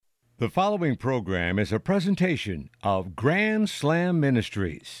The following program is a presentation of Grand Slam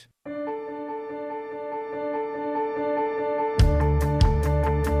Ministries.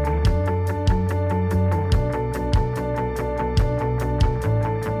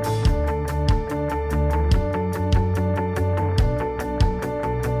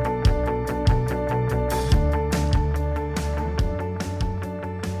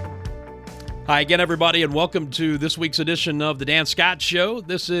 Hi again, everybody, and welcome to this week's edition of The Dan Scott Show.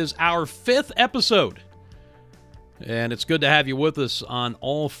 This is our 5th episode, and it's good to have you with us on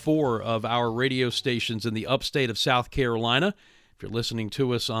all 4 of our radio stations in the upstate of South Carolina. If you're listening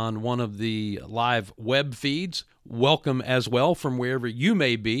to us on one of the live web feeds, welcome as well from wherever you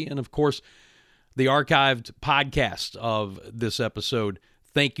may be, and of course, the archived podcast of this episode.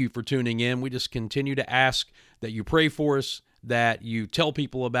 Thank you for tuning in. We just continue to ask that you pray for us, that you tell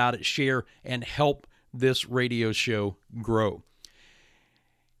people about it, share, and help this radio show grow.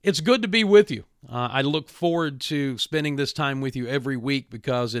 It's good to be with you. I look forward to spending this time with you every week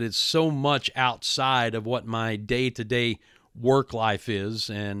because it is so much outside of what my day-to-day work life is,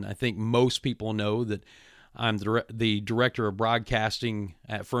 and I think most people know that I'm the director of broadcasting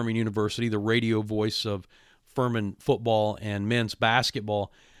at Furman University, the radio voice of Furman football and men's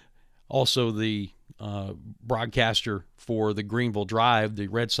basketball, also the broadcaster for the Greenville Drive, the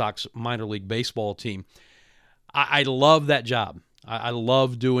Red Sox minor league baseball team. I love that job. I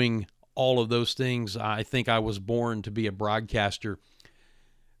love doing all of those things. I think I was born to be a broadcaster.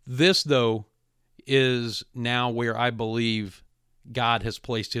 This, though, is now where I believe God has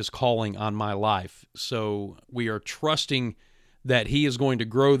placed His calling on my life. So we are trusting that He is going to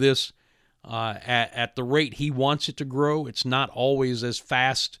grow this at the rate He wants it to grow. It's not always as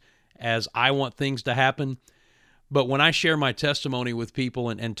fast as I want things to happen. But when I share my testimony with people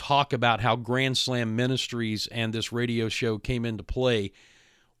and talk about how Grand Slam Ministries and this radio show came into play,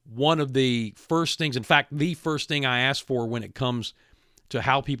 one of the first things, in fact, the first thing I ask for when it comes to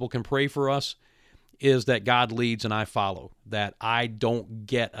how people can pray for us is that God leads and I follow, that I don't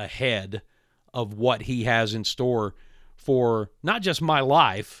get ahead of what He has in store for not just my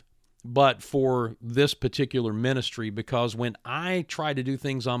life, but for this particular ministry, because when I try to do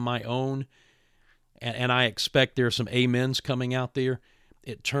things on my own, and I expect there's some amens coming out there,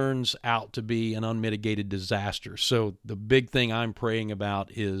 it turns out to be an unmitigated disaster. So the big thing I'm praying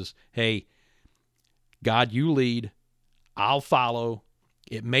about is, hey, God, you lead, I'll follow.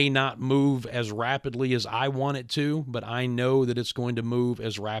 It may not move as rapidly as I want it to, but I know that it's going to move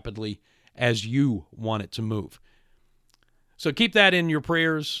as rapidly as you want it to move. So keep that in your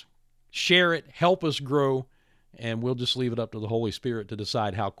prayers. Share it, help us grow, and we'll just leave it up to the Holy Spirit to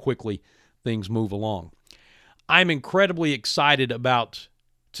decide how quickly things move along. I'm incredibly excited about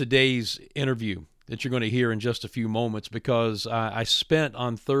today's interview that you're going to hear in just a few moments because I spent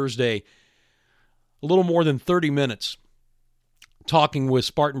on Thursday a little more than 30 minutes talking with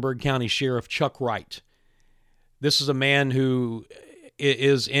Spartanburg County Sheriff Chuck Wright. This is a man who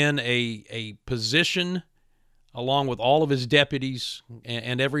is in a position, along with all of his deputies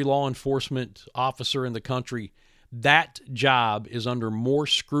and every law enforcement officer in the country. That job is under more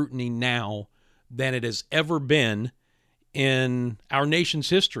scrutiny now than it has ever been in our nation's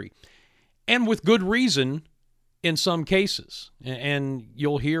history, and with good reason in some cases. And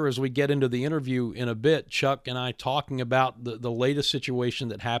you'll hear as we get into the interview in a bit, Chuck and I talking about the latest situation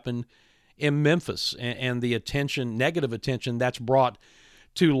that happened in Memphis and the negative attention that's brought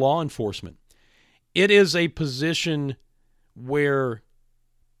to law enforcement. It is a position where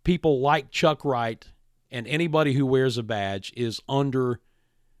people like Chuck Wright and anybody who wears a badge is under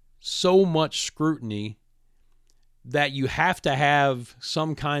so much scrutiny that you have to have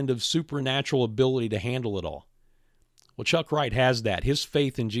some kind of supernatural ability to handle it all. Well, Chuck Wright has that. His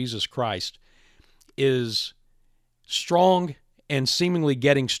faith in Jesus Christ is strong and seemingly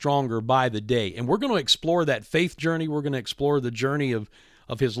getting stronger by the day. And we're going to explore that faith journey. We're going to explore the journey of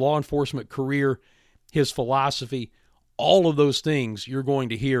his law enforcement career, his philosophy, all of those things you're going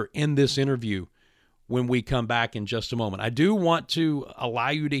to hear in this interview when we come back in just a moment. I do want to allow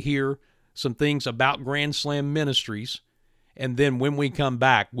you to hear some things about Grand Slam Ministries, and then when we come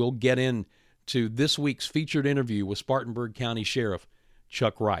back, we'll get into this week's featured interview with Spartanburg County Sheriff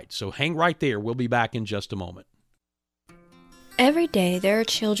Chuck Wright. So hang right there. We'll be back in just a moment. Every day there are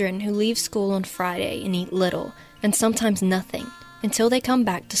children who leave school on Friday and eat little, and sometimes nothing, until they come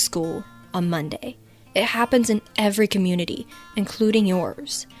back to school on Monday. It happens in every community, including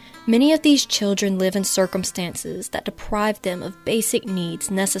yours. Many of these children live in circumstances that deprive them of basic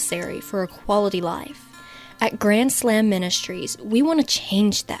needs necessary for a quality life. At Grand Slam Ministries, we want to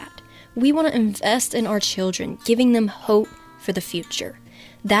change that. We want to invest in our children, giving them hope for the future.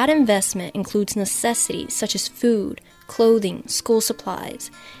 That investment includes necessities such as food, clothing, school supplies,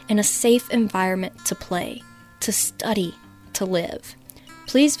 and a safe environment to play, to study, to live.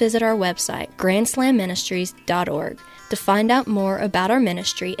 Please visit our website, grandslamministries.org, to find out more about our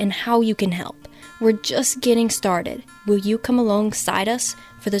ministry and how you can help. We're just getting started. Will you come alongside us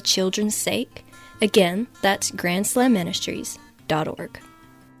for the children's sake? Again, that's grandslamministries.org.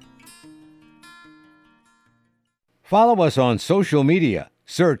 Follow us on social media.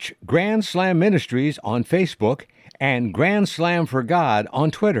 Search Grand Slam Ministries on Facebook and Grand Slam for God on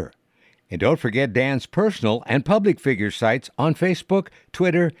Twitter. And don't forget Dan's personal and public figure sites on Facebook,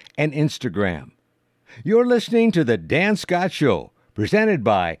 Twitter, and Instagram. You're listening to The Dan Scott Show, presented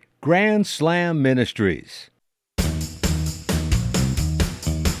by Grand Slam Ministries.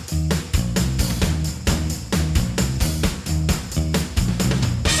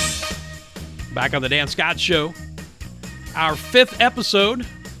 Back on The Dan Scott Show, our 5th episode.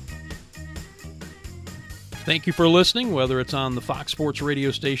 Thank you for listening, whether it's on the Fox Sports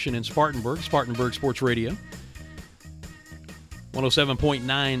radio station in Spartanburg Sports Radio,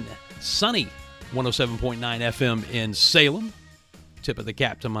 107.9 sunny 107.9 FM in Salem. Tip of the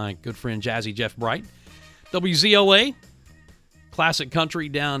cap to my good friend Jazzy Jeff Bright. WZLA, Classic Country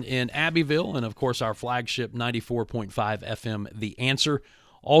down in Abbeville, and of course our flagship 94.5 FM, The Answer.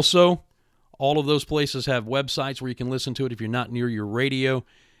 Also, all of those places have websites where you can listen to it if you're not near your radio,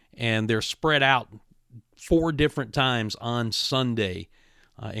 and they're spread out 4 different times on Sunday,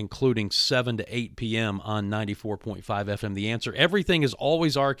 including 7 to 8 p.m. on 94.5 FM, The Answer. Everything is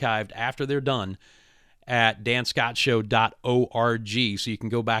always archived after they're done at danscottshow.org, so you can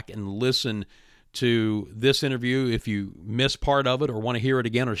go back and listen to this interview if you miss part of it or want to hear it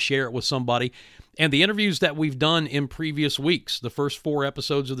again or share it with somebody. And the interviews that we've done in previous weeks, the first 4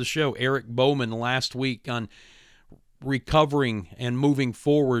 episodes of the show, Eric Bowman last week on recovering and moving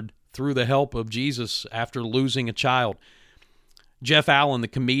forward through the help of Jesus after losing a child. Jeff Allen, the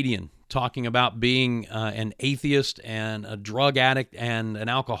comedian, talking about being an atheist and a drug addict and an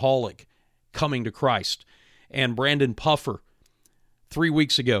alcoholic coming to Christ. And Brandon Puffer, 3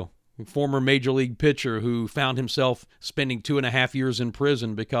 weeks ago, former Major League pitcher who found himself spending 2.5 years in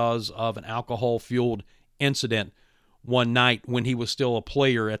prison because of an alcohol-fueled incident one night when he was still a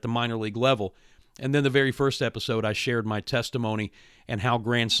player at the minor league level. And then the very first episode, I shared my testimony and how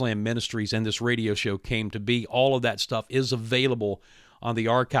Grand Slam Ministries and this radio show came to be. All of that stuff is available on the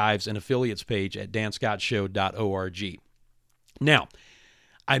archives and affiliates page at danscottshow.org. Now,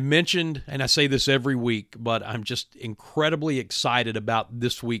 I mentioned, and I say this every week, but I'm just incredibly excited about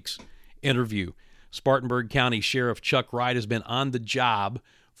this week's interview. Spartanburg County Sheriff Chuck Wright has been on the job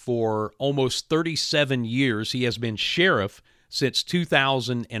for almost 37 years. He has been sheriff since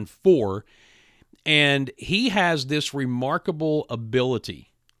 2004. And he has this remarkable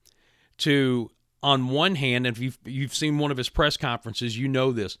ability to, on one hand, and if you've seen one of his press conferences, you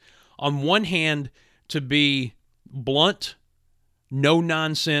know this, on one hand, to be blunt, no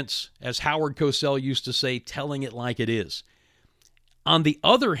nonsense, as Howard Cosell used to say, telling it like it is. On the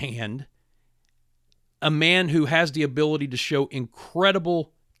other hand, a man who has the ability to show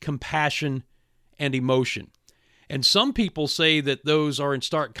incredible compassion and emotion. And some people say that those are in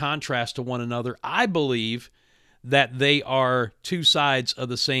stark contrast to one another. I believe that they are 2 sides of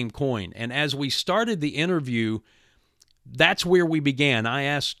the same coin. And as we started the interview, that's where we began. I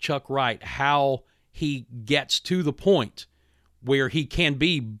asked Chuck Wright how he gets to the point where he can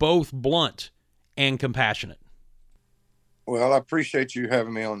be both blunt and compassionate. Well, I appreciate you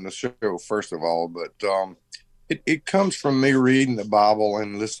having me on the show, first of all, but it comes from me reading the Bible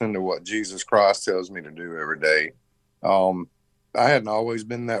and listening to what Jesus Christ tells me to do every day. I hadn't always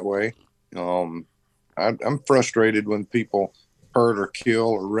been that way. I'm frustrated when people hurt or kill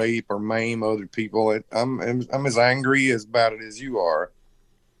or rape or maim other people. I'm as angry about it as you are.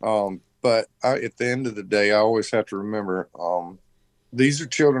 But at the end of the day, I always have to remember, these are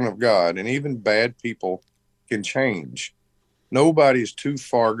children of God, and even bad people can change. Nobody's too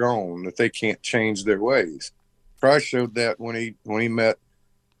far gone that they can't change their ways. Christ showed that when he met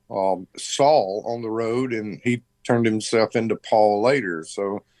Saul on the road, and he turned himself into Paul later.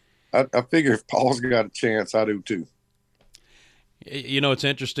 So I figure if Paul's got a chance, I do too. You know, it's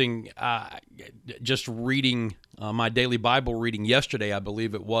interesting, just reading my daily Bible reading yesterday, I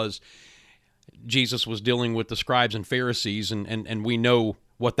believe it was, Jesus was dealing with the scribes and Pharisees, and we know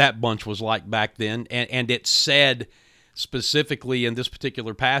what that bunch was like back then. And it said specifically in this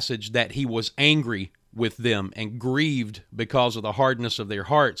particular passage that he was angry with them and grieved because of the hardness of their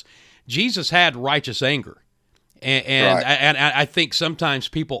hearts. Jesus had righteous anger. And right. I think sometimes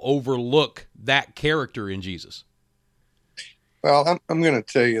people overlook that character in Jesus. Well, I'm going to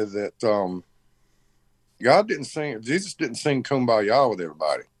tell you that Jesus didn't sing Kumbaya with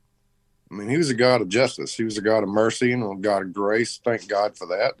everybody. I mean, he was a God of justice. He was a God of mercy and a God of grace. Thank God for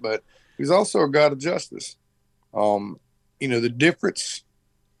that. But he's also a God of justice. The difference,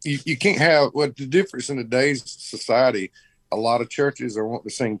 you can't have what the difference in today's society. A lot of churches are wanting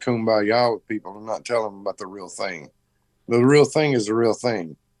to sing Kumbaya with people and not tell them about the real thing. The real thing is the real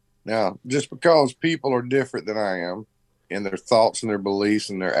thing. Now, just because people are different than I am in their thoughts and their beliefs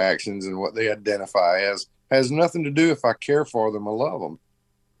and their actions and what they identify as has nothing to do if I care for them or love them.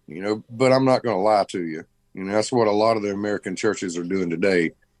 But I'm not going to lie to you. That's what a lot of the American churches are doing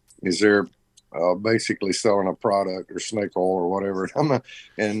today is they're basically selling a product or snake oil or whatever. I'm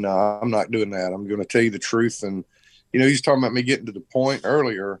not doing that. I'm going to tell you the truth. And, he's talking about me getting to the point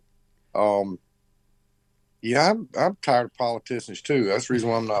earlier. Yeah, I'm tired of politicians too. That's the reason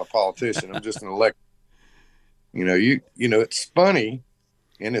why I'm not a politician. I'm just an elected. It's funny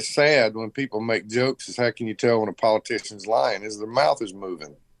and it's sad when people make jokes is how can you tell when a politician's lying is their mouth is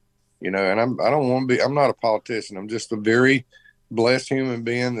moving. And I don't want to be, I'm not a politician. I'm just a very blessed human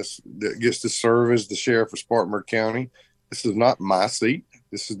being that gets to serve as the sheriff of Spartanburg County. This is not my seat.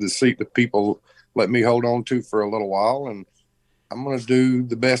 This is the seat that people let me hold on to for a little while. And I'm going to do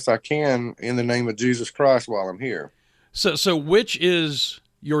the best I can in the name of Jesus Christ while I'm here. So which is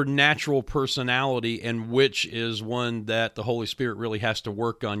your natural personality and which is one that the Holy Spirit really has to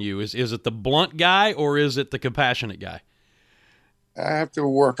work on you? Is it the blunt guy or is it the compassionate guy? I have to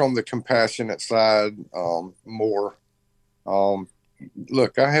work on the compassionate side more.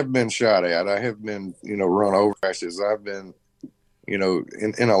 Look, I have been shot at. I have been, run over crashes. I've been, in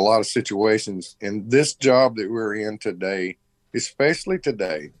a lot of situations. And this job that we're in today, especially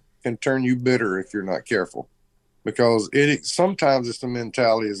today, can turn you bitter if you're not careful. Because sometimes it's the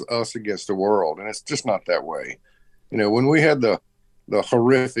mentality is us against the world. And it's just not that way. When we had the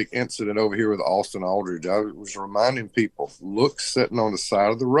horrific incident over here with Austin Aldridge, I was reminding people, look, sitting on the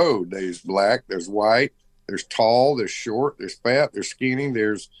side of the road, there's black, there's white, there's tall, there's short, there's fat, there's skinny,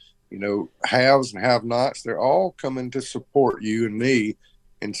 there's, haves and have-nots. They're all coming to support you and me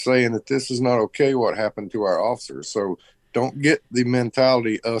and saying that this is not okay what happened to our officers. So don't get the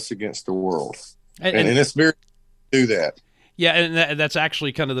mentality us against the world. And it's very do that. Yeah, and that's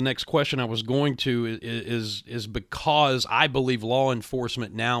actually kind of the next question I was going to is because I believe law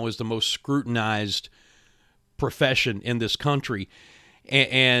enforcement now is the most scrutinized profession in this country,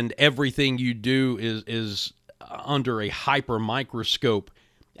 and everything you do is under a hyper microscope.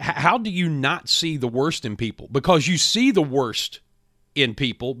 How do you not see the worst in people? Because you see the worst in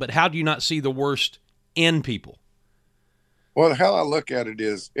people, but how do you not see the worst in people? Well, how I look at it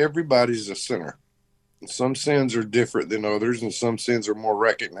is everybody's a sinner. Some sins are different than others, and some sins are more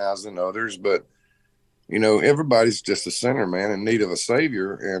recognized than others. But, everybody's just a sinner, man, in need of a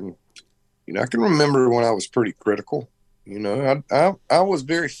savior. And, I can remember when I was pretty critical. I was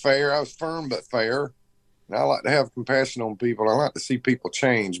very fair. I was firm but fair. And I like to have compassion on people. I like to see people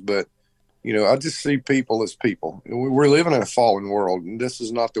change. But, I just see people as people. We're living in a fallen world, and this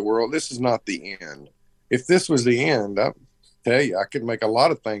is not the world. This is not the end. If this was the end, I tell you, I could make a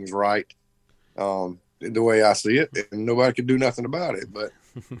lot of things right. The way I see it, and nobody could do nothing about it. But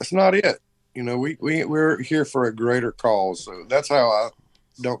that's not it. We're here for a greater cause. So that's how I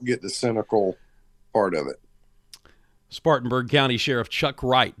don't get the cynical part of it. Spartanburg County Sheriff Chuck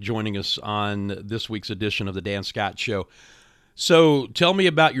Wright joining us on this week's edition of the Dan Scott Show. So tell me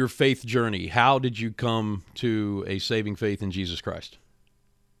about your faith journey. How did you come to a saving faith in Jesus Christ?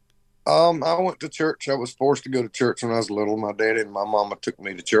 I went to church. I was forced to go to church when I was little. My daddy and my mama took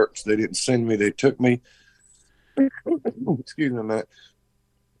me to church. They didn't send me. They took me. Excuse me, Matt.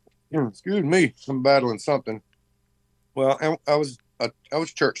 Excuse me. I'm battling something. Well, I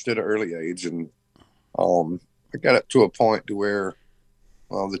was churched at an early age, and I got up to a point to where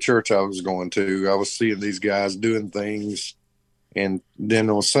the church I was going to, I was seeing these guys doing things, and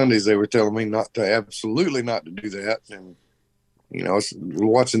then on Sundays they were telling me absolutely not to do that, and I was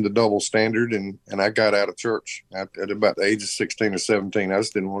watching the double standard, and I got out of church at about the age of 16 or 17. I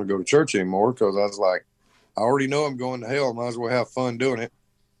just didn't want to go to church anymore because I was like, I already know I'm going to hell. Might as well have fun doing it.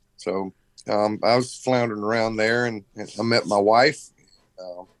 So I was floundering around there, and I met my wife.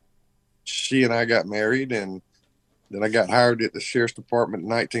 She and I got married, and then I got hired at the Sheriff's Department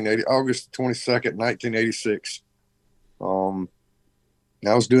in August 22nd, 1986.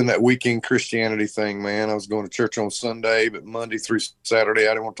 I was doing that weekend Christianity thing, man. I was going to church on Sunday, but Monday through Saturday,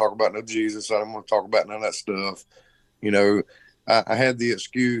 I didn't want to talk about no Jesus. I didn't want to talk about none of that stuff. I had the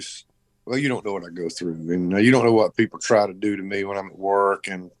excuse, well, you don't know what I go through. And you don't know what people try to do to me when I'm at work.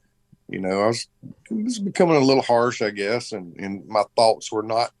 And, It was becoming a little harsh, I guess, and my thoughts were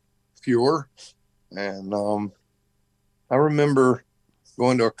not pure. And I remember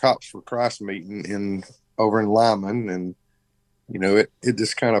going to a Cops for Christ meeting over in Lyman, and it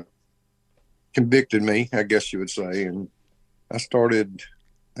just kind of convicted me, I guess you would say. And I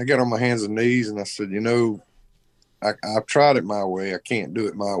got on my hands and knees, and I said, I've tried it my way. I can't do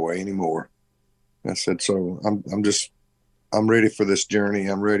it my way anymore. I said, so I'm ready for this journey.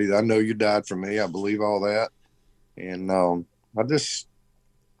 I'm ready. I know you died for me. I believe all that. And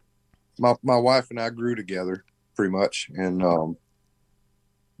my wife and I grew together pretty much. And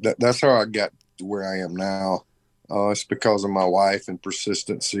that's how I got to where I am now. It's because of my wife and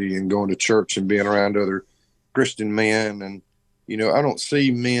persistency and going to church and being around other Christian men. And, I don't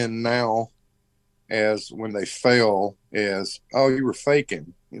see men now as when they fail as, oh, you were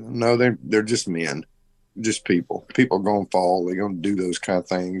faking. No, they're just men, just people. People are going to fall. They're going to do those kind of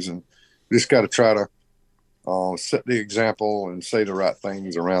things. And we just got to try to set the example and say the right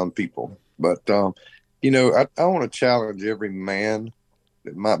things around people. But, I want to challenge every man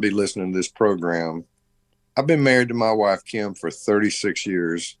that might be listening to this program. I've been married to my wife, Kim, for 36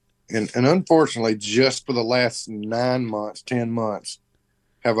 years. And unfortunately, just for the last 9 months, 10 months,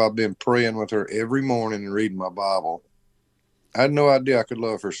 have I been praying with her every morning and reading my Bible. I had no idea I could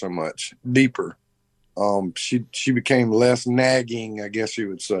love her so much, deeper. She became less nagging, I guess you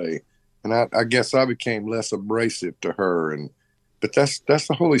would say. And I guess I became less abrasive to her. But that's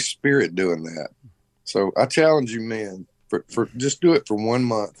the Holy Spirit doing that. So I challenge you, men, for just do it for 1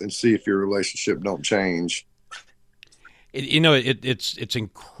 month and see if your relationship don't change. It's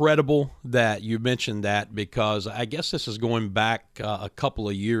incredible that you mentioned that, because I guess this is going back a couple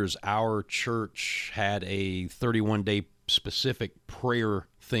of years. Our church had a 31-day specific prayer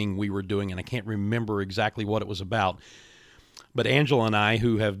thing we were doing, and I can't remember exactly what it was about. But Angela and I,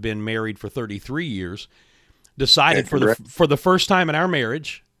 who have been married for 33 years, decided for the first time in our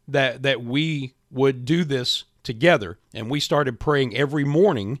marriage that we would do this together, and we started praying every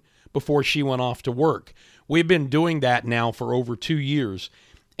morning before she went off to work. We've been doing that now for over 2 years.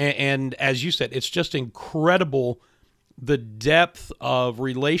 And as you said, it's just incredible the depth of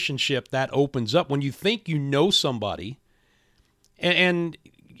relationship that opens up when you think you know somebody, and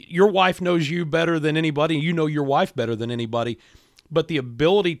your wife knows you better than anybody, and you know your wife better than anybody. But the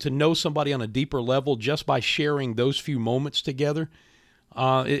ability to know somebody on a deeper level just by sharing those few moments together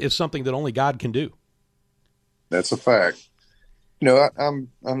is something that only God can do. That's a fact.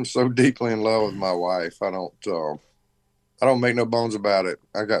 I'm so deeply in love with my wife. I don't make no bones about it.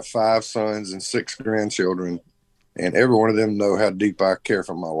 I got 5 sons and 6 grandchildren, and every one of them know how deep I care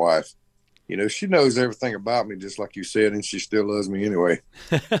for my wife. She knows everything about me, just like you said, and she still loves me anyway.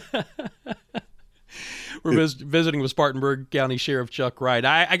 We're visiting with Spartanburg County Sheriff Chuck Wright.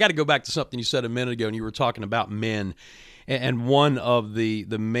 I got to go back to something you said a minute ago, and you were talking about men, and one of the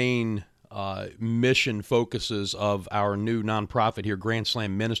main mission focuses of our new nonprofit here, Grand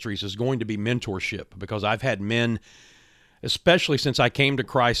Slam Ministries, is going to be mentorship, because I've had men, especially since I came to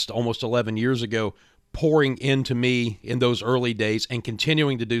Christ almost 11 years ago, pouring into me in those early days and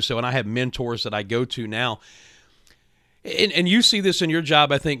continuing to do so. And I have mentors that I go to now. And you see this in your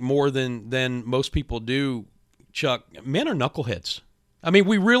job, I think, more than most people do, Chuck. Men are knuckleheads. I mean,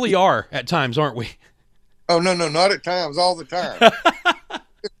 we really are at times, aren't we? Oh, no, not at times, all the time.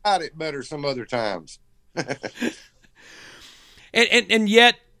 Hide it better some other times. and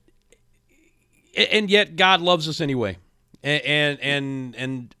yet God loves us anyway.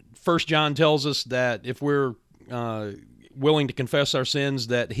 And 1 John tells us that if we're willing to confess our sins,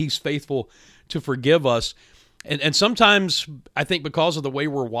 that He's faithful to forgive us. And sometimes I think because of the way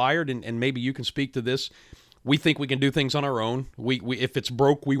we're wired, and maybe you can speak to this, we think we can do things on our own. We if it's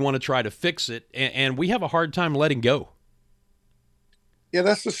broke, we want to try to fix it, and we have a hard time letting go. Yeah,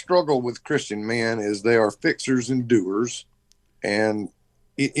 that's the struggle with Christian men, is they are fixers and doers. And,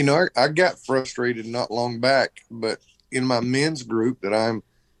 I got frustrated not long back, but in my men's group that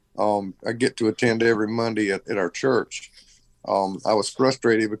I get to attend every Monday at our church, I was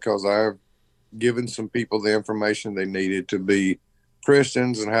frustrated because I've given some people the information they needed to be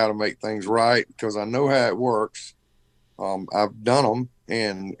Christians and how to make things right, because I know how it works. I've done them,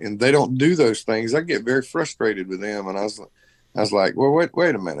 and they don't do those things. I get very frustrated with them, and I was like, well,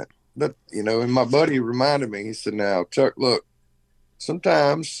 wait a minute. And my buddy reminded me, he said, now, Chuck, look,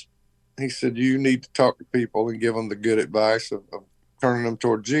 sometimes, he said, you need to talk to people and give them the good advice of turning them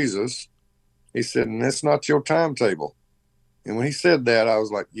toward Jesus. He said, and it's not your timetable. And when he said that, I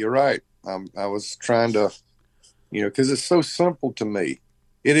was like, you're right. I was trying to, because it's so simple to me.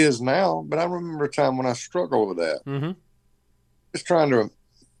 It is now, but I remember a time when I struggled with that. Mm-hmm. Just trying to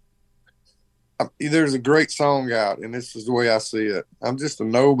There's a great song out, and this is the way I see it. I'm just a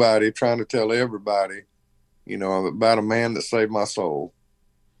nobody trying to tell everybody, about a man that saved my soul.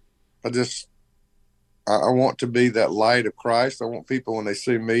 I want to be that light of Christ. I want people, when they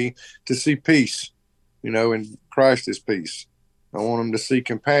see me, to see peace, and Christ is peace. I want them to see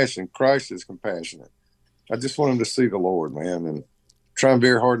compassion. Christ is compassionate. I just want them to see the Lord, man, and trying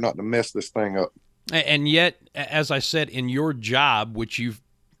very hard not to mess this thing up. And yet, as I said, in your job, which you've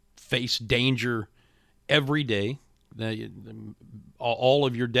faced danger every day, all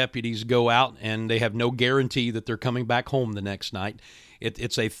of your deputies go out and they have no guarantee that they're coming back home the next night.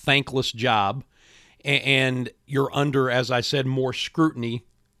 It's a thankless job, and you're under, as I said, more scrutiny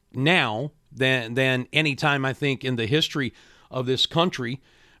now than any time, I think, in the history of this country,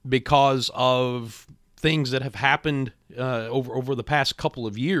 because of things that have happened over the past couple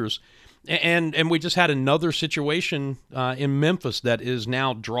of years. And we just had another situation in Memphis that is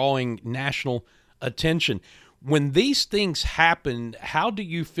now drawing national attention. When these things happen, how do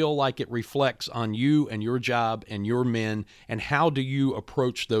you feel like it reflects on you and your job and your men, and how do you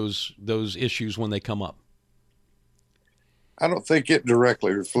approach those issues when they come up? I don't think it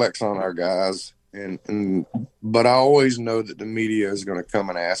directly reflects on our guys, but I always know that the media is going to come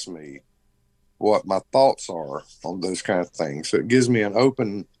and ask me what my thoughts are on those kind of things. So it gives me an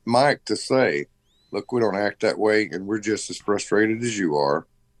open mic to say, look, we don't act that way, and we're just as frustrated as you are.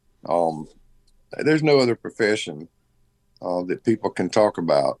 There's no other profession that people can talk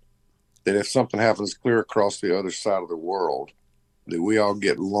about that if something happens clear across the other side of the world, that we all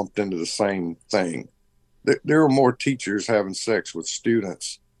get lumped into the same thing. There are more teachers having sex with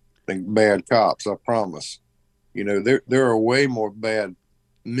students than bad cops, I promise. There are way more bad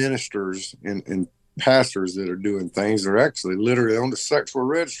ministers and pastors that are doing things that are actually literally on the sexual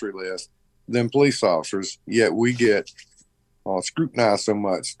registry list than police officers, yet we get scrutinized so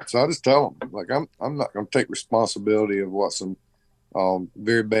much. So I just tell them, like, I'm not going to take responsibility of what some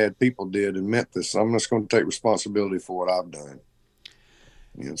very bad people did in Memphis. I'm just going to take responsibility for what I've done.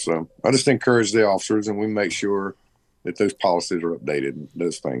 So I just encourage the officers, and we make sure that those policies are updated and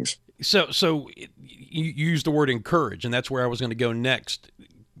those things. So you use the word encourage, and that's where I was going to go next.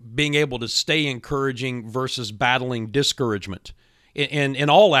 Being able to stay encouraging versus battling discouragement in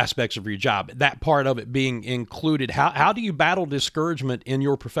all aspects of your job, that part of it being included. How do you battle discouragement in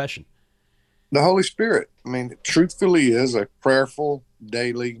your profession? The Holy Spirit. I mean, it truthfully is a prayerful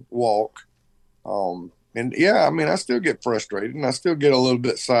daily walk. And yeah, I mean, I still get frustrated and I still get a little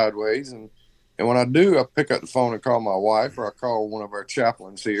bit sideways. And when I do, I pick up the phone and call my wife, or I call one of our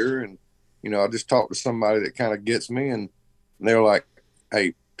chaplains here. And, I just talk to somebody that kind of gets me, and they're like,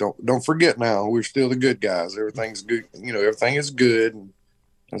 hey, don't forget now, we're still the good guys. Everything's good. Everything is good. And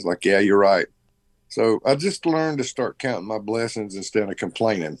I was like, yeah, you're right. So I just learned to start counting my blessings instead of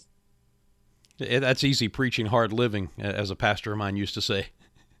complaining. That's easy preaching, hard living, as a pastor of mine used to say.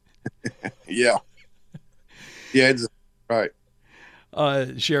 Yeah. Yeah, it's right.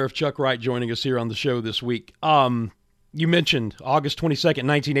 Sheriff Chuck Wright joining us here on the show this week. You mentioned August 22nd,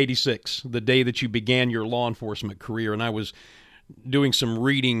 1986, the day that you began your law enforcement career, and I was doing some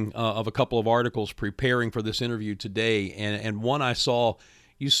reading of a couple of articles preparing for this interview today, and one I saw,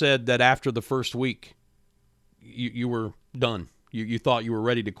 you said that after the first week, you were done. You thought you were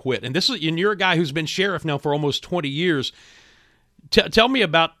ready to quit. And you're a guy who's been sheriff now for almost 20 years. Tell me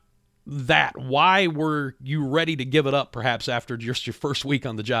about that. Why were you ready to give it up, perhaps, after just your first week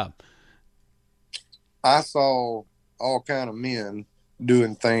on the job? I saw all kind of men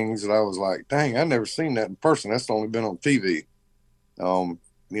doing things that I was like, dang, I've never seen that in person. That's only been on TV. And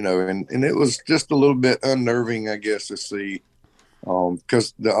it was just a little bit unnerving, I guess, to see,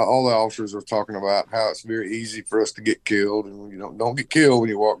 because all the officers were talking about how it's very easy for us to get killed, and don't get killed when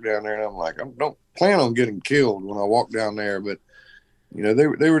you walk down there. And I'm like, I don't plan on getting killed when I walk down there, but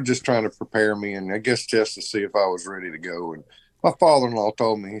they were just trying to prepare me, and I guess just to see if I was ready to go. And my father-in-law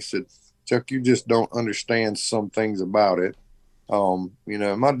told me, he said, Chuck, you just don't understand some things about it.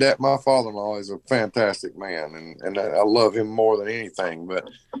 My father-in-law is a fantastic man, and I love him more than anything. But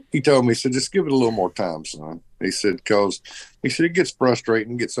he told me, he said, just give it a little more time, son. He said, it gets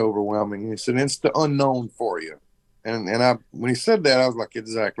frustrating, gets overwhelming. He said, it's the unknown for you. And when he said that, I was like,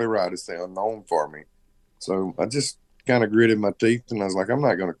 exactly right. It's the unknown for me. So I just kind of gritted my teeth, and I was like, I'm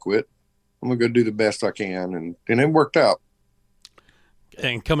not going to quit. I'm going to go do the best I can. And it worked out.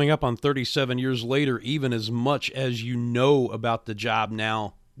 And coming up on 37 years later, even as much as you know about the job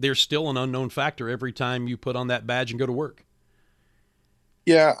now, there's still an unknown factor every time you put on that badge and go to work.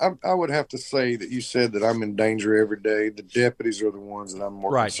 Yeah, I would have to say that you said that I'm in danger every day. The deputies are the ones that I'm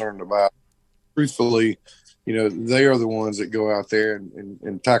more concerned about. Truthfully, they are the ones that go out there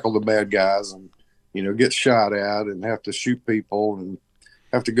and tackle the bad guys and, get shot at and have to shoot people and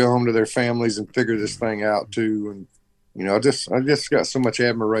have to go home to their families and figure this thing out too. And, I just got so much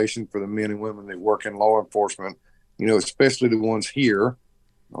admiration for the men and women that work in law enforcement, especially the ones here.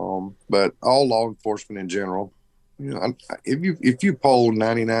 But all law enforcement in general, if you poll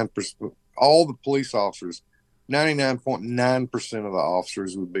 99%, all the police officers, 99.9% of the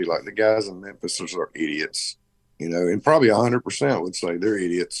officers would be like, the guys in Memphis are idiots, and probably 100% would say they're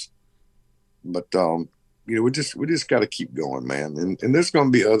idiots. But, we just got to keep going, man. And there's going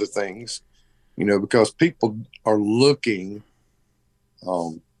to be other things, because people are looking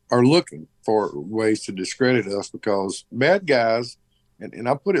for ways to discredit us, because bad guys, and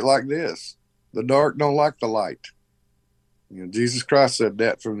I put it like this, the dark don't like the light. Jesus Christ said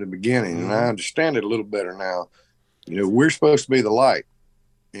that from the beginning, and I understand it a little better now. We're supposed to be the light,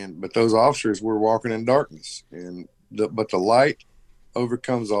 but those officers were walking in darkness, but the light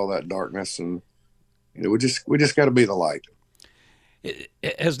overcomes all that darkness, and we just got to be the light.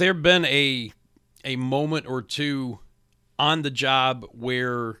 Has there been a moment or two on the job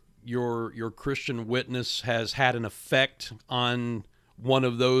where your Christian witness has had an effect on one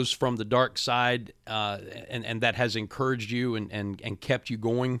of those from the dark side, and that has encouraged you and kept you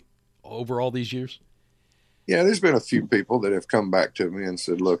going over all these years? Yeah, there's been a few people that have come back to me and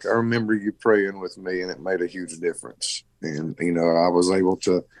said, look, I remember you praying with me, and it made a huge difference. And, I was able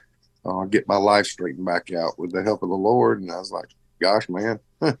to get my life straightened back out with the help of the Lord. And I was like, gosh, man,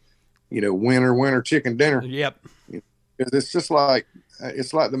 winner, chicken dinner. Yep. It's just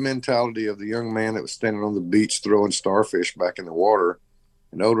it's like the mentality of the young man that was standing on the beach throwing starfish back in the water.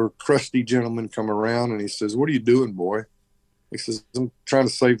 An older, crusty gentleman come around, and he says, what are you doing, boy? He says, I'm trying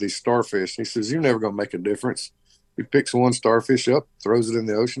to save these starfish. He says, you're never going to make a difference. He picks one starfish up, throws it in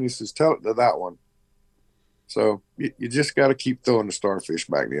the ocean. He says, tell it to that one. So you just got to keep throwing the starfish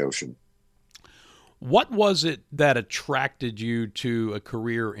back in the ocean. What was it that attracted you to a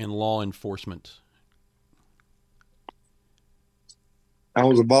career in law enforcement? I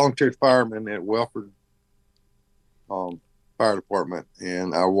was a volunteer fireman at Welford Fire Department,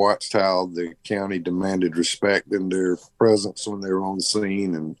 and I watched how the county demanded respect in their presence when they were on the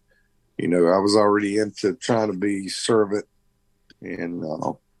scene. And, I was already into trying to be servant, and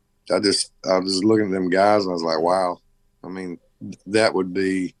I was looking at them guys, and I was like, wow, I mean, that would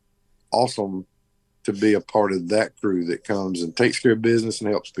be awesome to be a part of that crew that comes and takes care of business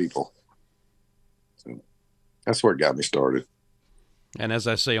and helps people. So that's where it got me started. And as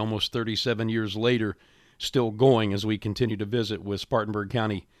I say, almost 37 years later, still going as we continue to visit with Spartanburg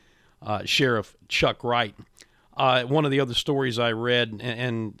County Sheriff Chuck Wright. One of the other stories I read,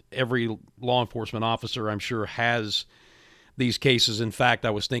 and every law enforcement officer, I'm sure, has these cases. In fact,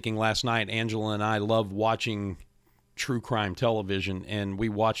 I was thinking last night, Angela and I love watching true crime television, and we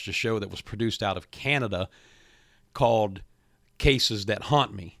watched a show that was produced out of Canada called Cases That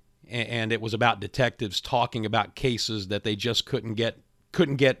Haunt Me. And it was about detectives talking about cases that they just couldn't get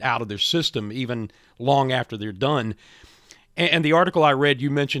out of their system even long after they're done. And the article I read, you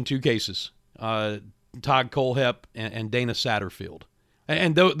mentioned two cases, Todd Colehep and Dana Satterfield.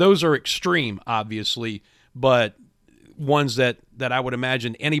 And those are extreme, obviously, but ones that I would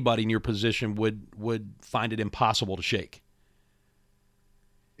imagine anybody in your position would find it impossible to shake.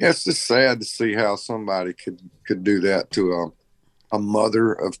 Yeah, it's just sad to see how somebody could do that to a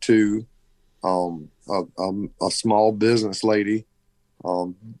mother of two, a small business lady.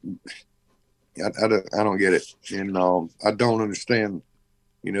 I don't get it, and I don't understand,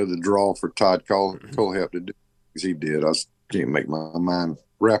 the draw for Todd Colehep to do as he did. I can't make my mind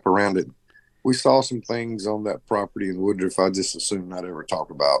wrap around it. We saw some things on that property in Woodruff I just assumed not ever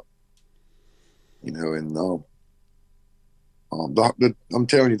talk about, and I'm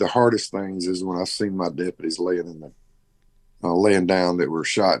telling you, the hardest things is when I seen my deputies laying down that were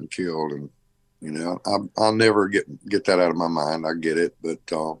shot and killed, and I'll never get that out of my mind. I get it, but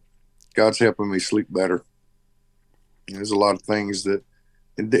God's helping me sleep better. There's a lot of things that,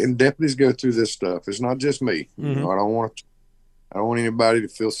 and deputies go through this stuff. It's not just me. Mm-hmm. I don't want anybody to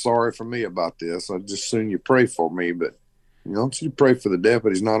feel sorry for me about this. I just soon you pray for me, but you pray for the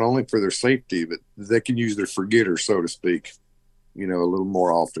deputies, not only for their safety, but they can use their forgetter, so to speak, a little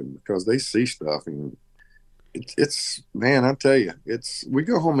more often, because they see stuff. And it's man, I tell you, we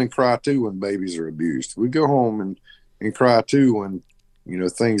go home and cry too when babies are abused. We go home and cry too when,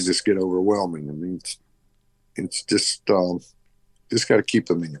 things just get overwhelming. I mean, it's just got to keep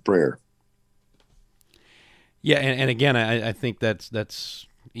them in your prayer. Yeah, and again, I think that's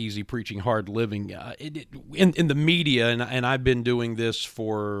easy preaching, hard living. In the media, and I've been doing this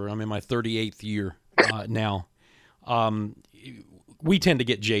I'm in my 38th year now. We tend to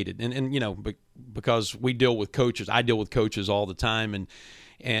get jaded, and because we deal with coaches. I deal with coaches all the time,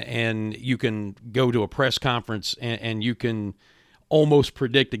 and you can go to a press conference and you can almost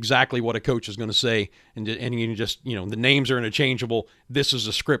predict exactly what a coach is going to say, and you can just, the names are interchangeable. This is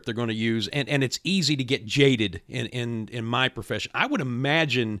a script they're going to use, and it's easy to get jaded in my profession. I would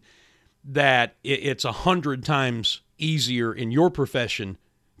imagine that it's 100 times easier in your profession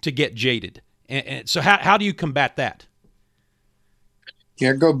to get jaded. And so how do you combat that?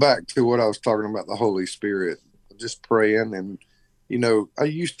 Yeah, go back to what I was talking about, the Holy Spirit, just praying. And, I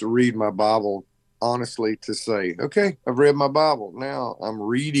used to read my Bible honestly to say, okay, I've read my Bible. Now I'm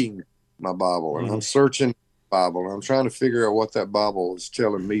reading my Bible and I'm searching the Bible and I'm trying to figure out what that Bible is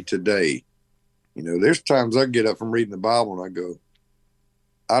telling me today. There's times I get up from reading the Bible and I go,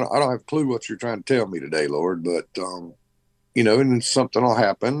 I don't have a clue what you're trying to tell me today, Lord, but, and then something will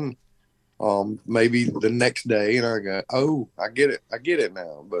happen. Maybe the next day and I go, oh, I get it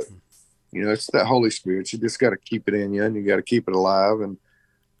now. But, it's that Holy Spirit. You just got to keep it in you and you got to keep it alive. And,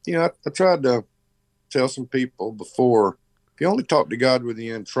 I tried to tell some people before, if you only talk to God when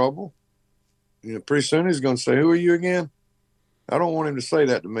you're in trouble, pretty soon he's going to say, who are you again? I don't want him to say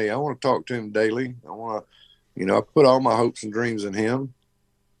that to me. I want to talk to him daily. I want to, I put all my hopes and dreams in him.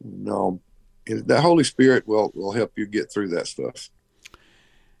 No, the Holy Spirit will help you get through that stuff.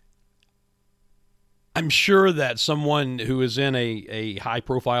 I'm sure that someone who is in a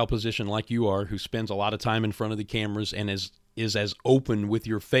high-profile position like you are, who spends a lot of time in front of the cameras and is as open with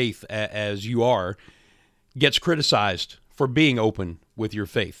your faith as you are, gets criticized for being open with your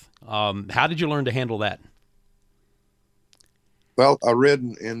faith. How did you learn to handle that? Well, I read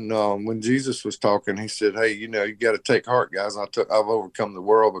in when Jesus was talking, he said, hey, you got to take heart, guys. I've overcome the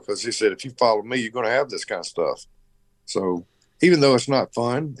world, because he said, if you follow me, you're going to have this kind of stuff. So even though it's not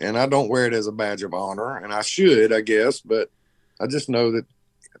fun, and I don't wear it as a badge of honor, and I should, I guess, but I just know that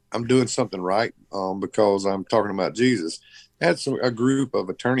I'm doing something right because I'm talking about Jesus. I had a group of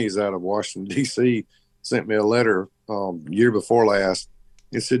attorneys out of Washington, D.C. sent me a letter year before last.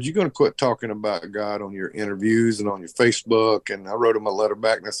 It said, you're going to quit talking about God on your interviews and on your Facebook. And I wrote them a letter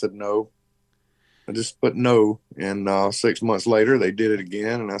back and I said, no. I just put no. And 6 months later, they did it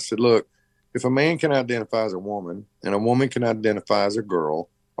again. And I said, look, if a man can identify as a woman and a woman can identify as a girl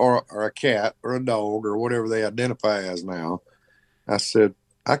or a cat or a dog or whatever they identify as now, I said,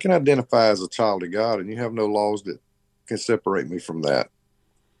 I can identify as a child of God, and you have no laws that can separate me from that.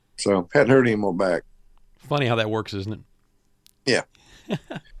 So hadn't heard any more back. Funny how that works, isn't it? Yeah.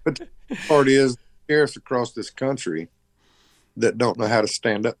 But the part is, sheriffs across this country that don't know how to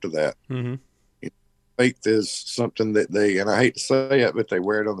stand up to that. Mm-hmm. Faith is something that and I hate to say it, but they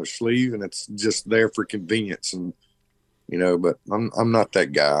wear it on their sleeve, and it's just there for convenience. And, but I'm not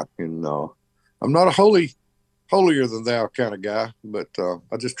that guy. And I'm not a holier than thou kind of guy, but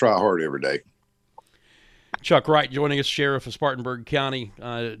I just try hard every day. Chuck Wright joining us, Sheriff of Spartanburg County.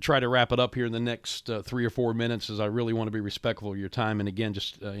 Try to wrap it up here in the next 3 or 4 minutes, as I really want to be respectful of your time. And again,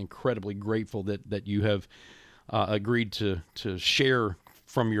 just incredibly grateful that you have agreed to share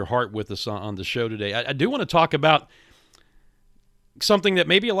from your heart with us on the show today. I do want to talk about something that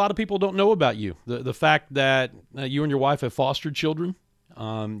maybe a lot of people don't know about you. The fact that you and your wife have fostered children.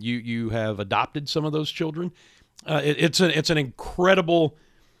 You have adopted some of those children. It's an incredible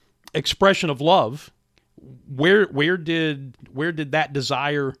expression of love. Where did that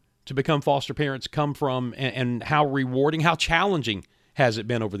desire to become foster parents come from, and how rewarding, how challenging has it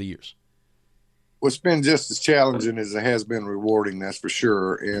been over the years? Well, it's been just as challenging as it has been rewarding, that's for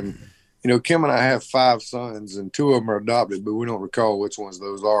sure. And, Kim and I have 5 sons, and 2 of them are adopted, but we don't recall which ones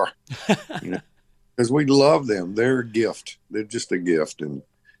those are, because we love them. They're a gift. They're just a gift. And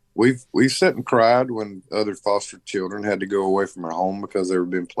we've sat and cried when other foster children had to go away from their home because they were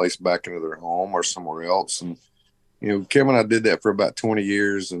being placed back into their home or somewhere else. And, Kim and I did that for about 20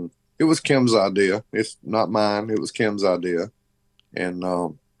 years, and it was Kim's idea. It's not mine. It was Kim's idea. And,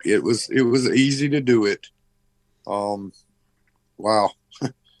 it was easy to do it. Wow.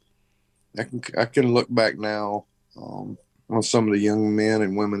 I can look back now on some of the young men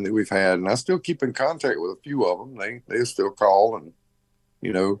and women that we've had, and I still keep in contact with a few of them. They still call and,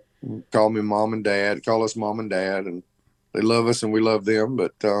 call me mom and dad, call us mom and dad, and they love us and we love them.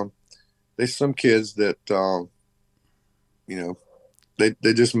 But there's some kids that,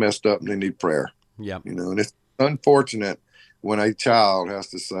 they just messed up and they need prayer. Yeah. And it's unfortunate when a child has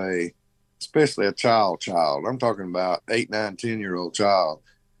to say, especially a child, I'm talking about 8, 9, 10-year-old child,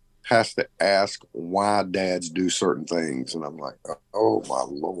 has to ask why dads do certain things. And I'm like, oh my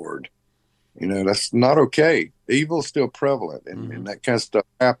Lord, that's not okay. Evil's still prevalent, and that kind of stuff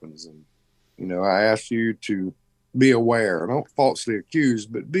happens. And, I ask you to be aware. Don't falsely accuse,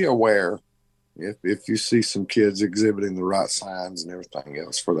 but be aware if you see some kids exhibiting the right signs and everything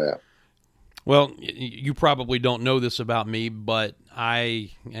else for that. Well, you probably don't know this about me, but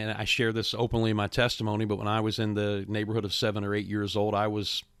I share this openly in my testimony, but when I was in the neighborhood of 7 or 8 years old, I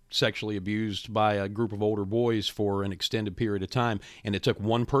was sexually abused by a group of older boys for an extended period of time, and it took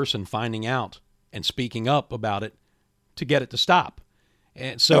one person finding out and speaking up about it to get it to stop.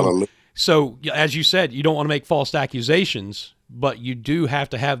 And so as you said, you don't want to make false accusations, but you do have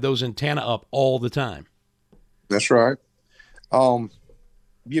to have those antennae up all the time. That's right.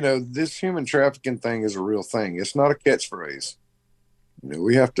 This human trafficking thing is a real thing. It's not a catchphrase.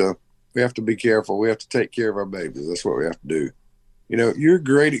 We have to be careful. We have to take care of our babies. That's what we have to do. You're a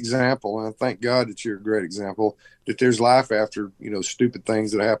great example, and I thank God that you're a great example, that there's life after, stupid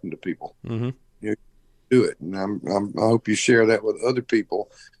things that happen to people. Mm-hmm. Do it. And I hope you share that with other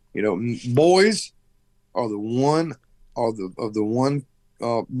people. Boys are the one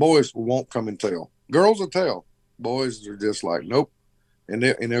boys won't come and tell. Girls will tell. Boys are just like, nope. And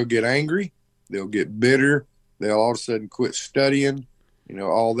they'll get angry. They'll get bitter. They'll all of a sudden quit studying,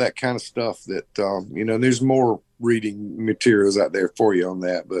 all that kind of stuff that, there's more reading materials out there for you on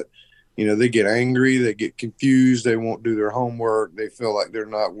that. But, they get angry. They get confused. They won't do their homework. They feel like they're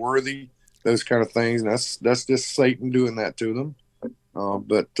not worthy, those kind of things. And that's just Satan doing that to them.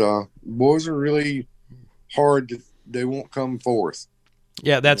 But boys are really hard. They won't come forth.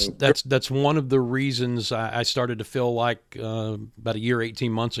 Yeah, that's one of the reasons I started to feel like about a year,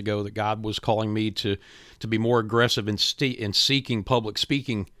 18 months ago, that God was calling me to be more aggressive in seeking public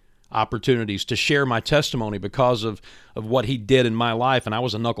speaking opportunities, to share my testimony because of what he did in my life. And I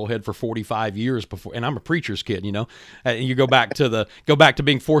was a knucklehead for 45 years before, and I'm a preacher's kid, you go back to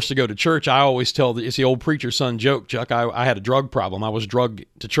being forced to go to church. I always tell it's the old preacher's son joke, Chuck. I had a drug problem. I was drugged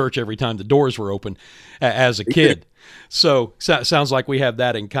to church every time the doors were open as a kid. So sounds like we have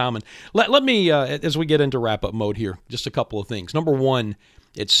that in common. Let me, as we get into wrap-up mode here, just a couple of things. Number one,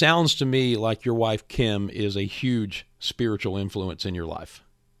 it sounds to me like your wife, Kim, is a huge spiritual influence in your life.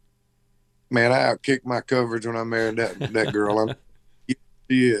 Man, I outkicked my coverage when I married that girl. She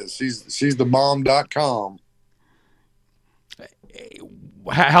is. She's the bomb.com.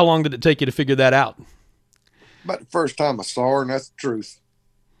 How long did it take you to figure that out? About the first time I saw her, and that's the truth.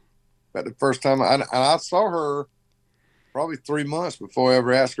 About the first time I saw her probably 3 months before I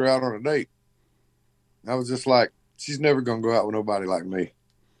ever asked her out on a date. I was just like, she's never going to go out with nobody like me.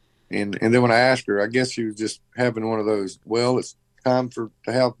 And then when I asked her, I guess she was just having one of those, well, it's time to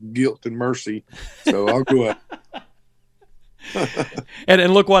have guilt and mercy, so I'll go out.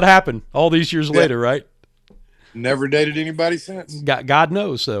 and look what happened all these years later, right? Never dated anybody since. God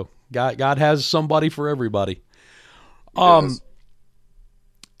knows, so God has somebody for everybody. Yes.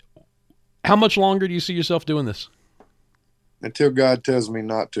 How much longer do you see yourself doing this? Until God tells me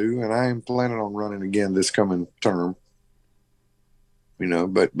not to, and I am planning on running again this coming term.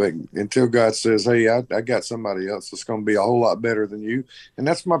 But until God says, hey, I got somebody else that's going to be a whole lot better than you. And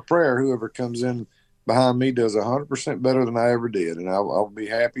that's my prayer. Whoever comes in behind me does 100% better than I ever did. And I'll be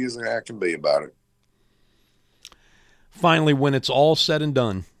happy as I can be about it. Finally, when it's all said and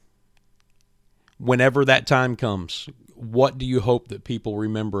done, whenever that time comes, what do you hope that people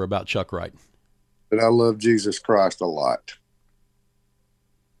remember about Chuck Wright? That I love Jesus Christ a lot.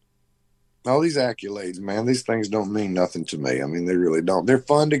 All these accolades, man, these things don't mean nothing to me. I mean, they really don't. They're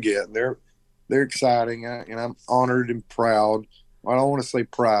fun to get. They're exciting, and I'm honored and proud. I don't want to say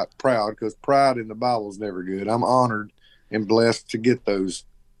proud because pride in the Bible is never good. I'm honored and blessed to get those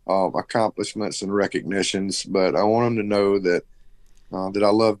accomplishments and recognitions, but I want them to know that I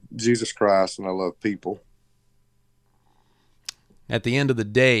love Jesus Christ and I love people. At the end of the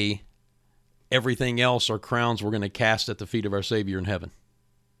day, everything else are crowns we're going to cast at the feet of our Savior in heaven.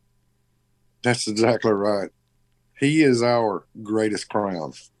 That's exactly right. He is our greatest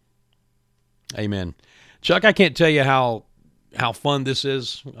crown. Amen. Chuck, I can't tell you how fun this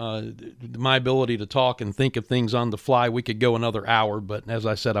is. My ability to talk and think of things on the fly. We could go another hour, but as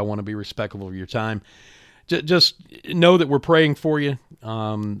I said, I want to be respectful of your time. Just know that we're praying for you.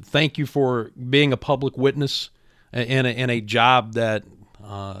 Thank you for being a public witness in a job that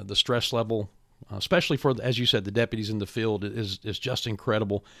the stress level, especially for, as you said, the deputies in the field, is just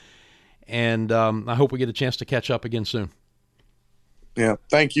incredible. And I hope we get a chance to catch up again soon. Yeah,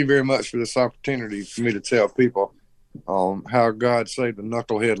 thank you very much for this opportunity for me to tell people how God saved a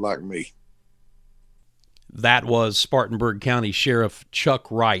knucklehead like me. That was Spartanburg County Sheriff Chuck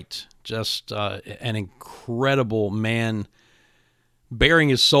Wright, just an incredible man, bearing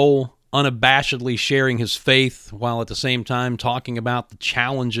his soul, unabashedly sharing his faith, while at the same time talking about the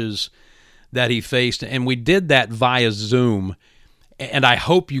challenges that he faced. And we did that via Zoom. And I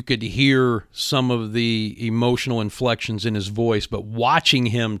hope you could hear some of the emotional inflections in his voice, but watching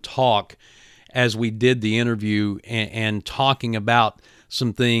him talk as we did the interview and talking about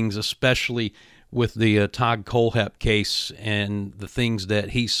some things, especially with the Todd Colehep case and the things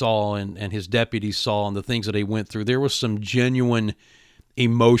that he saw and his deputies saw and the things that he went through, there was some genuine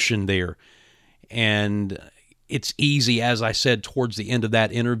emotion there. And it's easy, as I said towards the end of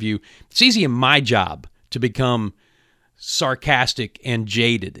that interview, it's easy in my job to become sarcastic and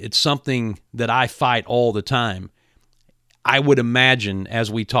jaded. It's something that I fight all the time. I would imagine, as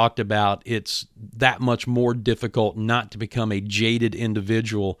we talked about, it's that much more difficult not to become a jaded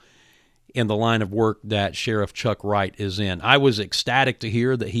individual in the line of work that Sheriff Chuck Wright is in. I was ecstatic to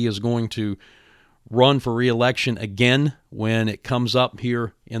hear that he is going to run for re-election again when it comes up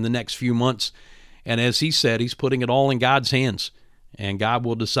here in the next few months. And as he said, he's putting it all in God's hands, and God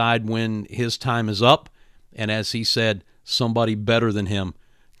will decide when his time is up. And as he said, somebody better than him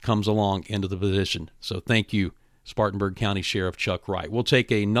comes along into the position. So thank you, Spartanburg County Sheriff Chuck Wright. We'll take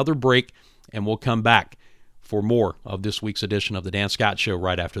another break, and we'll come back for more of this week's edition of The Dan Scott Show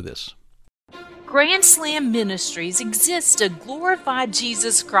right after this. Grand Slam Ministries exists to glorify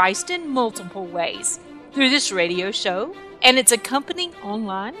Jesus Christ in multiple ways. Through this radio show and its accompanying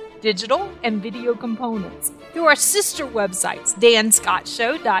online, digital, and video components. Through our sister websites,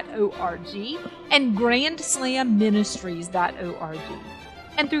 danscottshow.org and grandslamministries.org.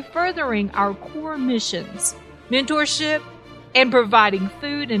 And through furthering our core missions, mentorship, and providing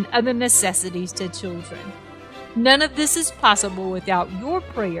food and other necessities to children. None of this is possible without your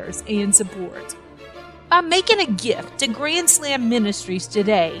prayers and support. By making a gift to Grand Slam Ministries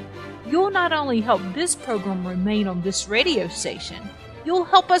today, you'll not only help this program remain on this radio station, you'll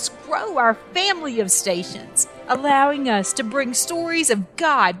help us grow our family of stations, allowing us to bring stories of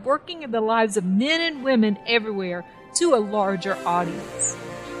God working in the lives of men and women everywhere to a larger audience.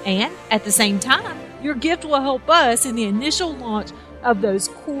 And at the same time, your gift will help us in the initial launch of those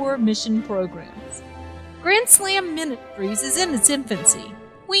core mission programs. Grand Slam Ministries is in its infancy.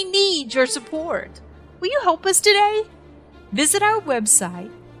 We need your support. Will you help us today? Visit our website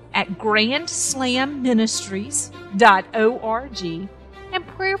at grandslamministries.org and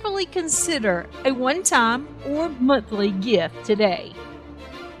prayerfully consider a one-time or monthly gift today.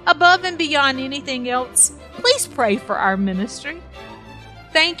 Above and beyond anything else, please pray for our ministry.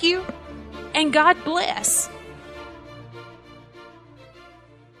 Thank you, and God bless.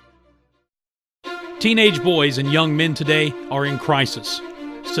 Teenage boys and young men today are in crisis.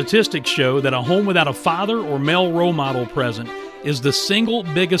 Statistics show that a home without a father or male role model present is the single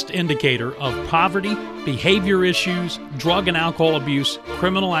biggest indicator of poverty, behavior issues, drug and alcohol abuse,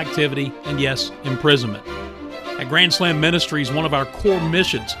 criminal activity, and yes, imprisonment. At Grand Slam Ministries, one of our core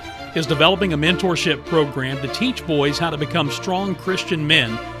missions is developing a mentorship program to teach boys how to become strong Christian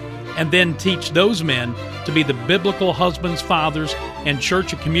men and then teach those men to be the biblical husbands, fathers, and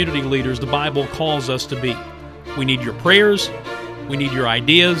church and community leaders the Bible calls us to be. We need your prayers, we need your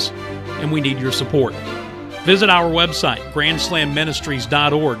ideas, and we need your support. Visit our website,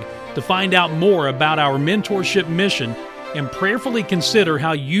 grandslamministries.org, to find out more about our mentorship mission and prayerfully consider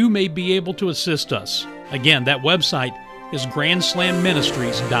how you may be able to assist us. Again, that website is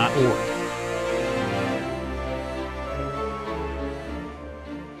grandslamministries.org.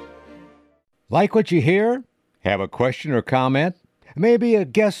 Like what you hear? Have a question or comment? Maybe a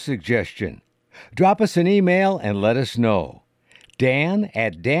guest suggestion? Drop us an email and let us know.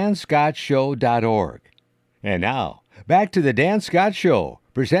 Dan@danscottshow.org. And now, back to the Dan Scott Show,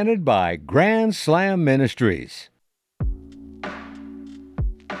 presented by Grand Slam Ministries.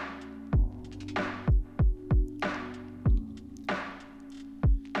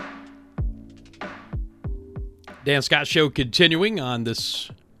 Dan Scott Show continuing on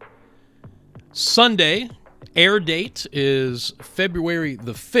this Sunday. Air date is February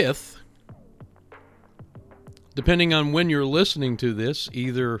the 5th. Depending on when you're listening to this,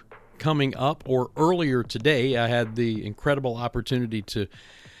 either coming up or earlier today, I had the incredible opportunity to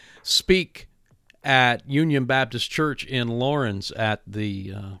speak at Union Baptist Church in Lawrence at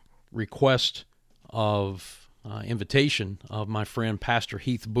the request of invitation of my friend Pastor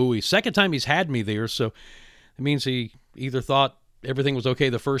Heath Bowie. Second time he's had me there, so it means he either thought everything was okay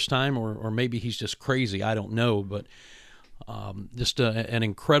the first time or maybe he's just crazy. I don't know, but just an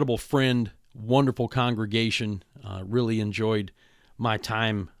incredible friend, wonderful congregation. Really enjoyed my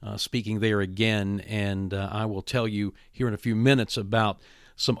time speaking there again, and I will tell you here in a few minutes about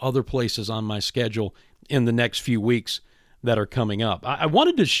some other places on my schedule in the next few weeks that are coming up. I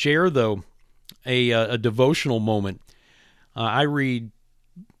wanted to share, though, a devotional moment. I read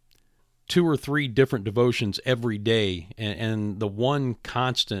 2 or 3 different devotions every day, and the one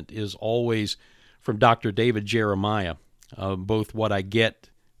constant is always from Dr. David Jeremiah, both what I get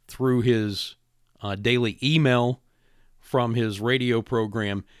through his daily email from his radio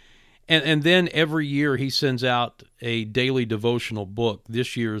program, and then every year he sends out a daily devotional book.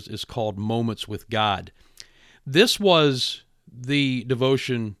 This year's is called Moments with God. This was the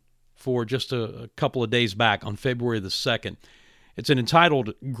devotion for just a couple of days back on February the 2nd. It's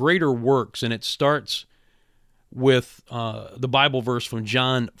entitled Greater Works, and it starts with the Bible verse from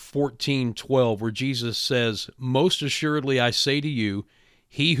John 14:12, where Jesus says, "Most assuredly I say to you,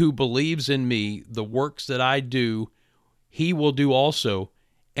 he who believes in me, the works that I do, he will do also,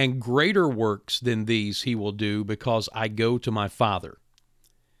 and greater works than these he will do, because I go to my Father."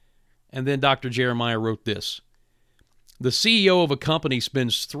 And then Dr. Jeremiah wrote this: "The CEO of a company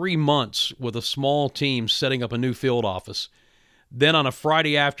spends 3 months with a small team setting up a new field office. Then on a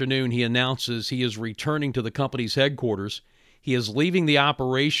Friday afternoon, he announces he is returning to the company's headquarters. He is leaving the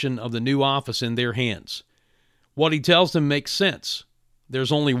operation of the new office in their hands. What he tells them makes sense.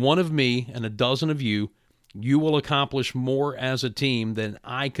 There's only one of me and a dozen of you. You will accomplish more as a team than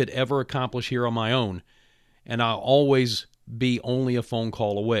I could ever accomplish here on my own, and I'll always be only a phone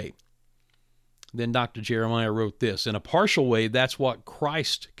call away." Then Dr. Jeremiah wrote this: "In a partial way, that's what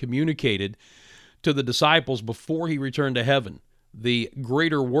Christ communicated to the disciples before he returned to heaven. The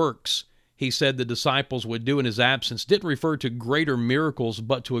greater works he said the disciples would do in his absence didn't refer to greater miracles,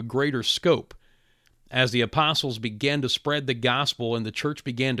 but to a greater scope. As the apostles began to spread the gospel and the church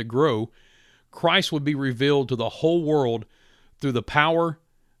began to grow, Christ would be revealed to the whole world through the power,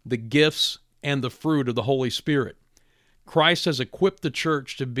 the gifts, and the fruit of the Holy Spirit. Christ has equipped the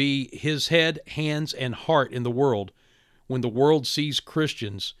church to be his head, hands, and heart in the world. When the world sees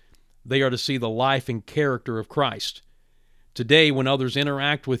Christians, they are to see the life and character of Christ. Today, when others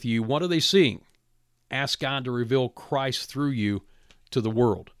interact with you, what are they seeing? Ask God to reveal Christ through you to the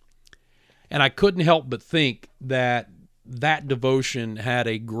world." And I couldn't help but think that that devotion had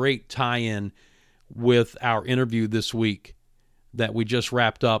a great tie-in with our interview this week that we just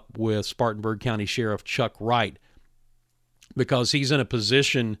wrapped up with Spartanburg County Sheriff Chuck Wright, because he's in a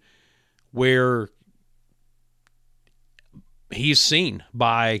position where he's seen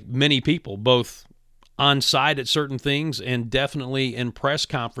by many people, both on site at certain things and definitely in press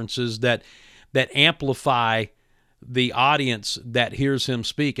conferences that amplify the audience that hears him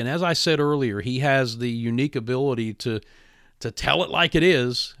speak. And as I said earlier, he has the unique ability to tell it like it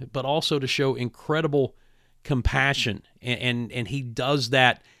is, but also to show incredible compassion. And he does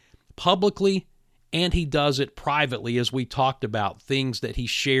that publicly, and he does it privately, as we talked about, things that he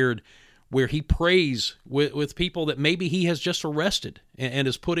shared where he prays with people that maybe he has just arrested and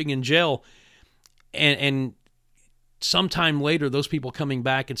is putting in jail. And sometime later, those people coming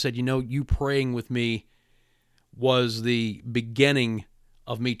back and said, you praying with me was the beginning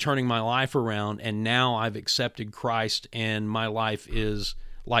of me turning my life around, and now I've accepted Christ, and my life is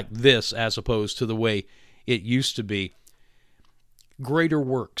like this as opposed to the way it used to be. Greater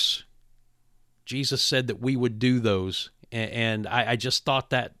works. Jesus said that we would do those, and I just thought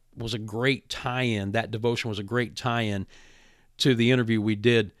that was a great tie-in. That devotion was a great tie-in to the interview we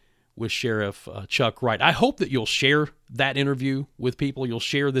did with Sheriff Chuck Wright. I hope that you'll share that interview with people. You'll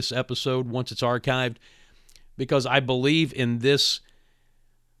share this episode once it's archived, because I believe in this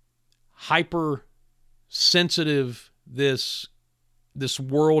hyper-sensitive, this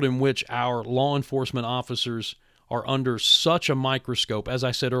world in which our law enforcement officers are under such a microscope, as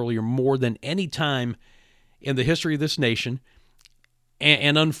I said earlier, more than any time in the history of this nation.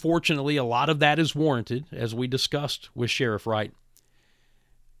 And unfortunately, a lot of that is warranted, as we discussed with Sheriff Wright.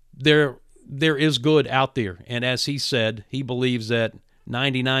 There is good out there, and as he said, he believes that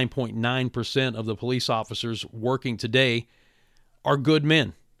 99.9% of the police officers working today are good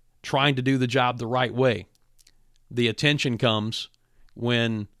men, trying to do the job the right way. The attention comes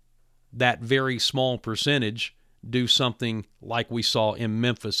when that very small percentage do something like we saw in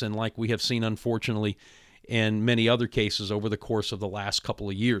Memphis and like we have seen, unfortunately, in many other cases over the course of the last couple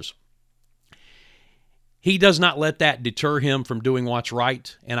of years. He does not let that deter him from doing what's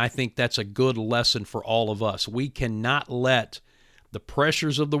right, and I think that's a good lesson for all of us. We cannot let the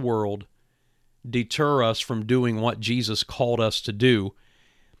pressures of the world deter us from doing what Jesus called us to do.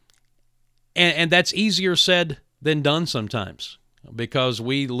 And that's easier said than done sometimes, because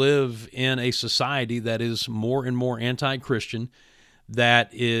we live in a society that is more and more anti-Christian, that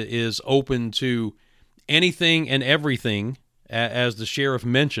is open to anything and everything, as the sheriff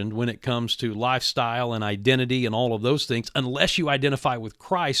mentioned, when it comes to lifestyle and identity and all of those things, unless you identify with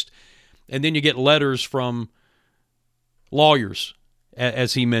Christ. And then you get letters from lawyers,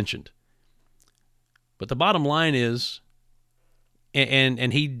 as he mentioned, But the bottom line is,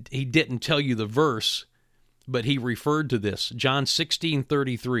 and he didn't tell you the verse, but he referred to this. John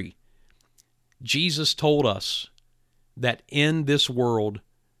 16:33. Jesus told us that in this world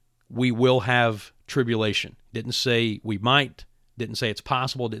we will have tribulation. Didn't say we might, didn't say it's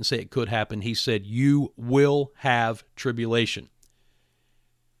possible, didn't say it could happen. He said you will have tribulation.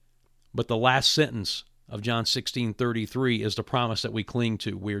 But the last sentence of John 16:33 is the promise that we cling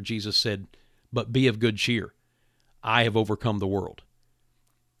to, where Jesus said, "But be of good cheer. I have overcome the world."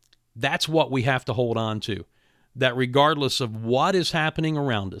 That's what we have to hold on to, that regardless of what is happening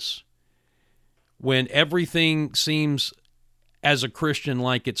around us, when everything seems as a Christian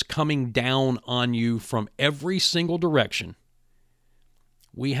like it's coming down on you from every single direction,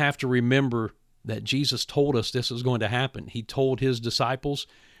 we have to remember that Jesus told us this is going to happen. He told his disciples,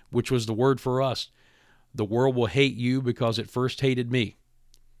 which was the word for us, the world will hate you because it first hated me.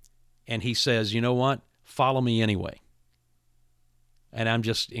 And he says, you know what? Follow me anyway. And I'm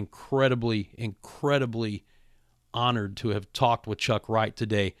just incredibly, incredibly honored to have talked with Chuck Wright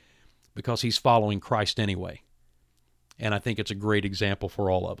today, because he's following Christ anyway. And I think it's a great example for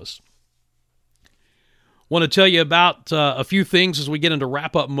all of us. Want to tell you about a few things as we get into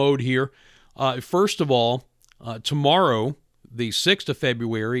wrap-up mode here. First of all, tomorrow, the 6th of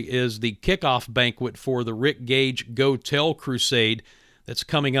February, is the kickoff banquet for the Rick Gage Go Tell Crusade that's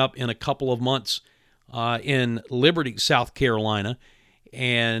coming up in a couple of months in Liberty, South Carolina.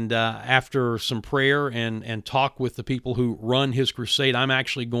 And after some prayer and talk with the people who run his crusade, I'm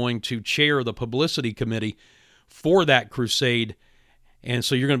actually going to chair the publicity committee for that crusade. And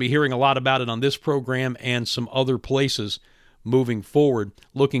so you're going to be hearing a lot about it on this program and some other places moving forward.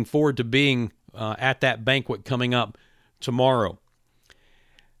 Looking forward to being at that banquet coming up tomorrow.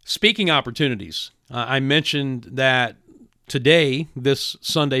 Speaking opportunities, I mentioned that today, this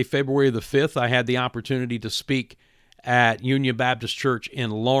Sunday, February the 5th, I had the opportunity to speak at Union Baptist Church in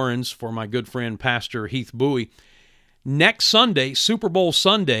Lawrence for my good friend, Pastor Heath Bowie. Next Sunday, Super Bowl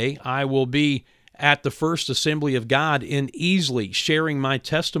Sunday, I will be at the First Assembly of God in Easley, sharing my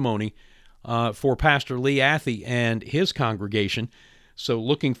testimony for Pastor Lee Athey and his congregation. So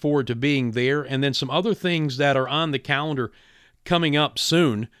looking forward to being there. And then some other things that are on the calendar coming up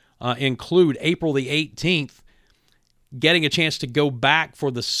soon include April the 18th, getting a chance to go back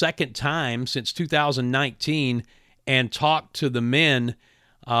for the second time since 2019 and talk to the men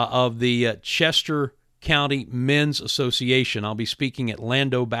of the Chester County Men's Association. I'll be speaking at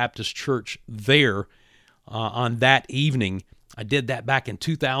Lando Baptist Church there on that evening. I did that back in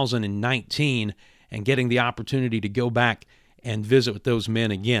 2019, and getting the opportunity to go back and visit with those men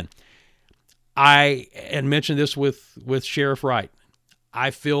again. I had mentioned this with Sheriff Wright.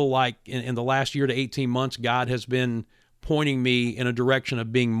 I feel like in the last year to 18 months, God has been pointing me in a direction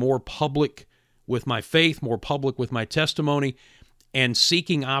of being more public with my faith, more public with my testimony, and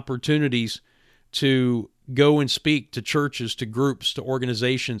seeking opportunities to go and speak to churches, to groups, to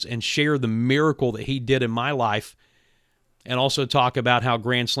organizations, and share the miracle that he did in my life, and also talk about how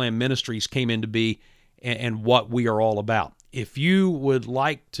Grand Slam Ministries came into being and what we are all about. If you would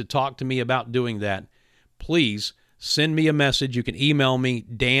like to talk to me about doing that, please send me a message. You can email me,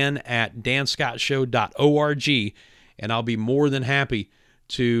 dan@danscottshow.org, and I'll be more than happy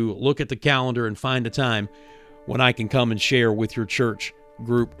to look at the calendar and find a time when I can come and share with your church,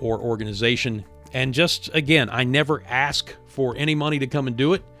 group, or organization. And just, again, I never ask for any money to come and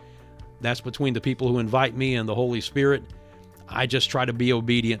do it. That's between the people who invite me and the Holy Spirit. I just try to be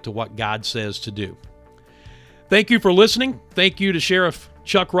obedient to what God says to do. Thank you for listening. Thank you to Sheriff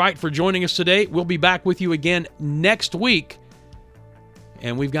Chuck Wright for joining us today. We'll be back with you again next week,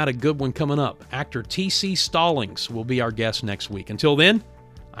 and we've got a good one coming up. Actor T.C. Stallings will be our guest next week. Until then,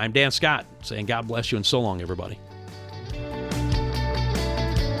 I'm Dan Scott, saying God bless you and so long, everybody.